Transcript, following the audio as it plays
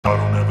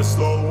never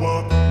slow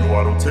up, no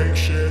I don't take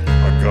shit.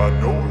 I got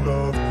no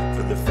love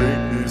for the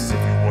fakeness.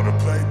 If you wanna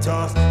play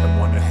tough and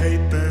wanna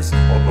hate this,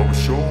 I'll always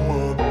show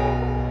up.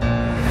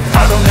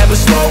 I don't ever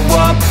slow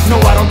up,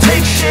 no I don't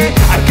take shit.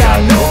 I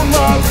got no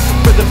love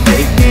for the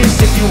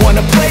fakeness. If you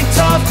wanna play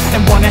tough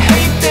and wanna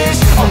hate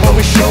this, I'll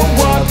always show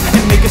up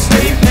and make a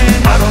statement.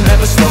 I don't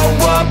ever slow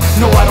up,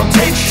 no I don't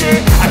take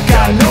shit. I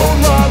got no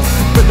love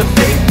for the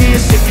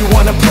fakeness. If you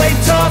wanna play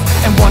tough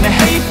and wanna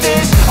hate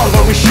this, I'll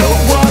always show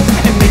up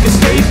and make a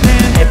statement.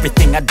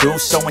 Everything I do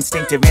so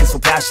instinctive and so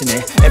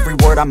passionate. Every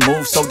word I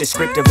move so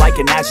descriptive like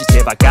an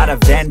adjective. I got a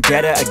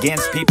vendetta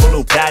against people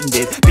who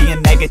patented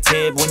being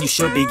negative when you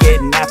should be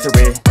getting after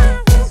it.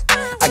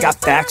 I got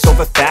facts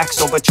over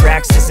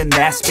tracks, this and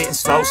that. Spitting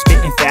slow,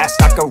 spitting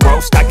fast. I could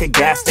roast, I could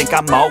gas. Think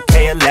I'm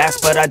okay at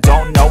last, but I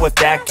don't know if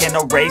that can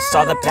erase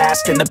all the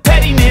past. And the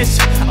pettiness,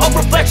 a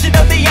reflection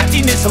of the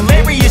emptiness.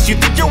 Hilarious, you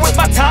think you're worth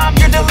my time,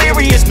 you're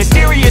delirious.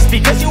 Mysterious,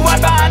 because you hide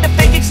behind a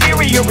fake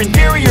exterior.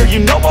 Inferior, you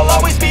know I'll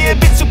always be a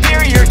bit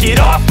superior. Get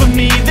off of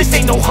me, this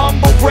ain't no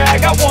humble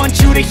brag. I want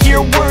you to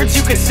hear words,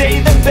 you can say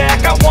them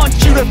back. I want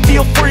you to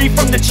feel free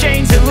from the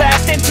chains at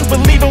last, and to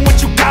believe in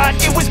what you got,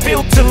 it was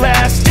built to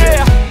last,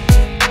 yeah.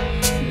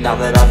 Now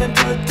that I've been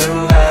put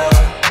through hell,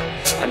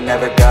 I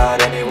never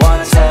got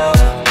anyone's help.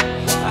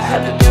 I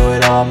had to do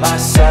it all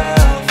myself.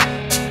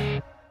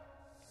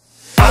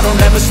 I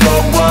don't ever slow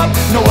up,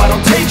 no I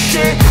don't take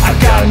shit. I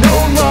got no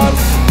love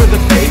for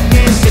the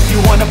fakeness. If you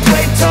wanna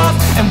play tough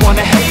and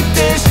wanna hate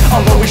this,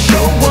 I'll always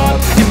show up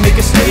and make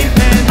a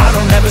statement. I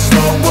don't ever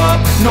slow up,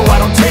 no I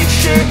don't take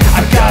shit.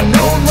 I got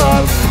no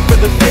love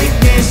for the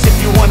fakeness. If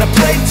you wanna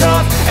play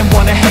tough and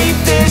wanna hate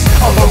this,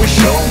 I'll always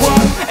show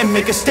up and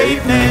make a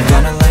statement.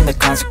 Gonna learn the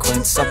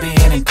consequence of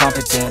being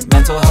incompetent.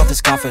 Mental health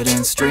is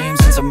confidence, dreams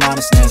and some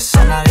honestness.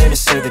 I'm not here to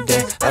save the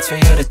day, that's for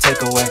you to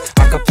take away.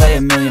 I could play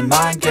a million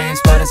mind games,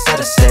 but instead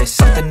I say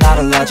something not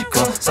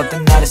illogical,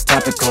 something that is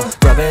topical.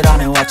 Rub it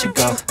on and watch it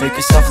go, make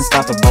yourself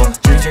unstoppable.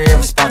 Dreams are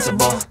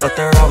irresponsible, but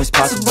they're always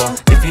possible.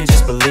 If you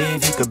just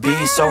believe, you could be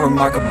so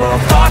remarkable.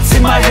 Thoughts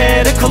in my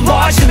head, a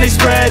collage and they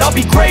spread. I'll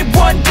be great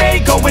one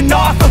day, going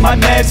off of my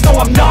meds. No,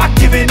 I'm not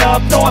giving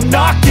up, no, I'm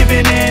not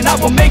giving in. I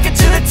will make it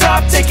to the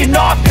top, taking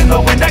off in the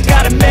wind. I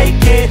gotta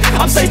make it,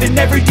 I'm saving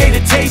every day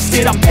to taste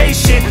it. I'm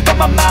patient, but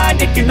my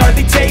mind, it can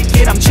hardly take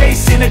it. I'm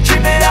chasing a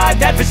dream that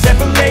I've had for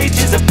several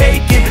ages. A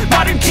vacant,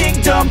 modern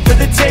kingdom for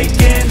the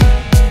taking.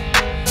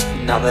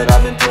 Now that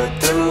I've been put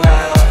through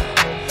hell,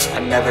 I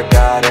never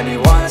got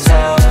anyone's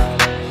help.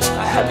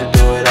 I had to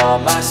do it all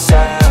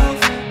myself.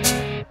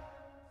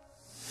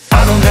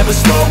 I don't ever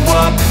slow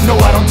up, no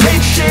I don't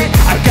take shit.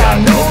 I got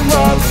no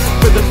love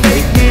for the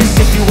fakeness.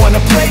 If you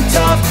wanna play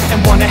tough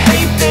and wanna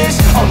hate this,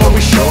 I'll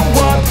always show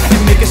up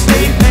and make a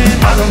statement.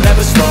 I don't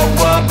ever slow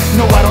up,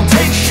 no I don't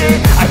take shit.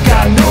 I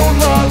got no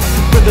love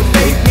for the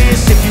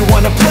fakeness. If you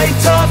wanna play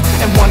tough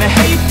and wanna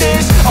hate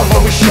this, I'll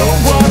always show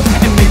up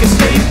and make a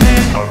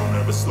statement. I don't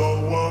ever slow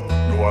up,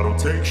 no I don't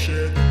take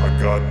shit. I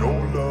got no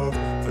love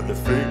for the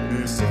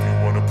fakeness. If you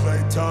wanna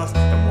play tough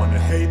and wanna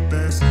hate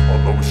this,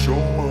 I'll always show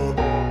up.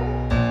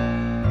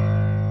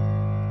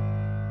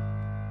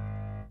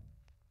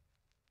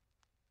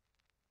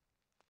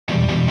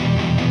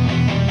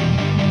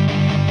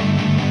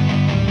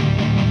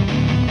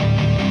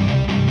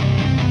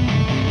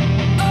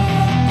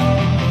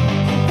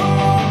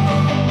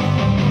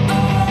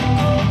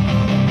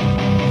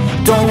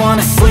 Don't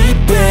wanna sleep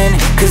in,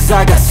 cause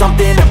I got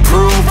something to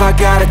prove. I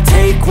gotta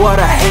take what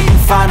I hate and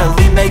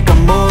finally make a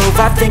move.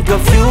 I think of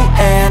you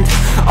and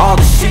all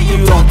the shit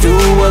you don't do.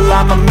 Well,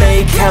 I'ma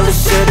make hella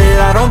sure that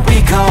I don't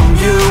become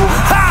you.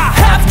 I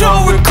have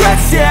no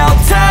regrets, yeah, I'll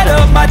tie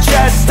up my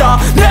chest.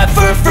 I'll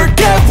never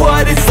forget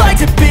what it's like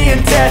to be in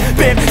debt.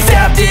 Been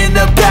stabbed in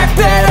the back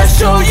bed, I'll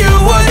show you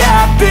what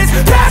happens.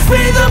 Pass me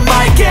the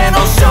mic and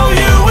I'll show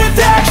you with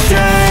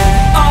action.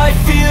 I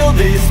feel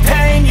this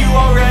pain, you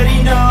already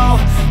know.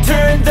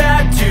 Turn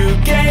that to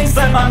gains,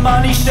 let my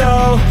money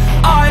show.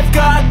 I've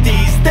got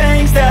these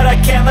things that I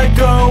can't let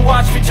go.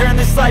 Watch me turn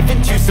this life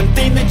into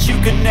something that you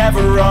could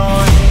never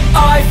own.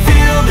 I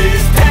feel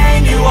this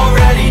pain, you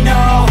already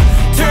know.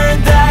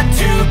 Turn that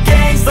to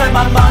gains, let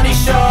my money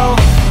show.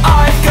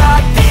 I've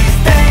got these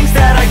things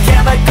that I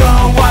can't let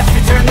go. Watch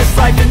me turn this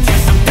life into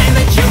something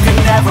that you could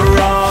never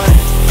own.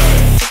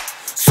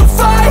 So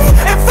fight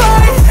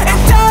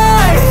and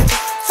die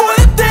for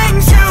the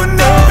things you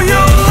know you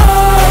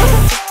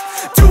love.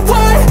 Do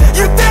what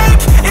you think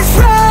is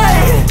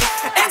right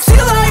and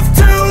see life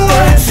do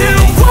what you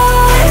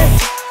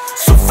want.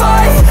 So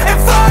fight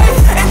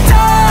and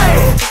die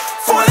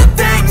for the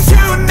things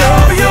you know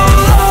you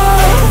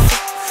love.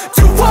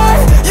 Do what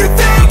you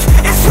think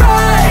is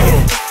right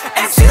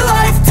and see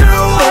life do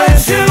what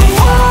you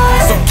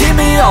want. So give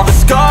me all the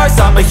scars,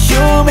 I'm a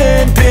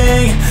human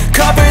being.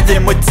 Cover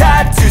them with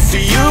tattoos so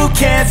you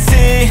can't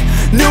see.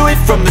 Knew it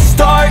from the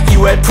start,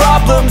 you had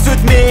problems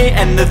with me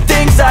and the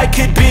things I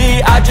could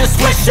be, I just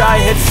wish I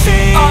had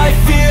seen. I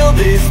feel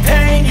this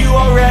pain, you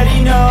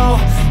already know.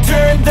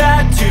 Turn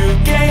that to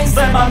gains,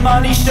 let my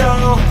money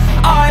show.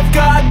 I've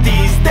got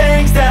these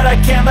things that I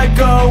can't let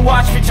go.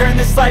 Watch me turn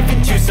this life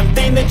into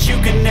something that you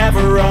can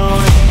never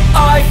own.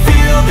 I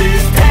feel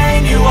this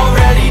pain, you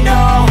already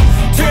know.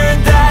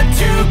 Turn that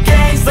to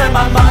gains, let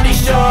my money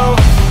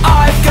show.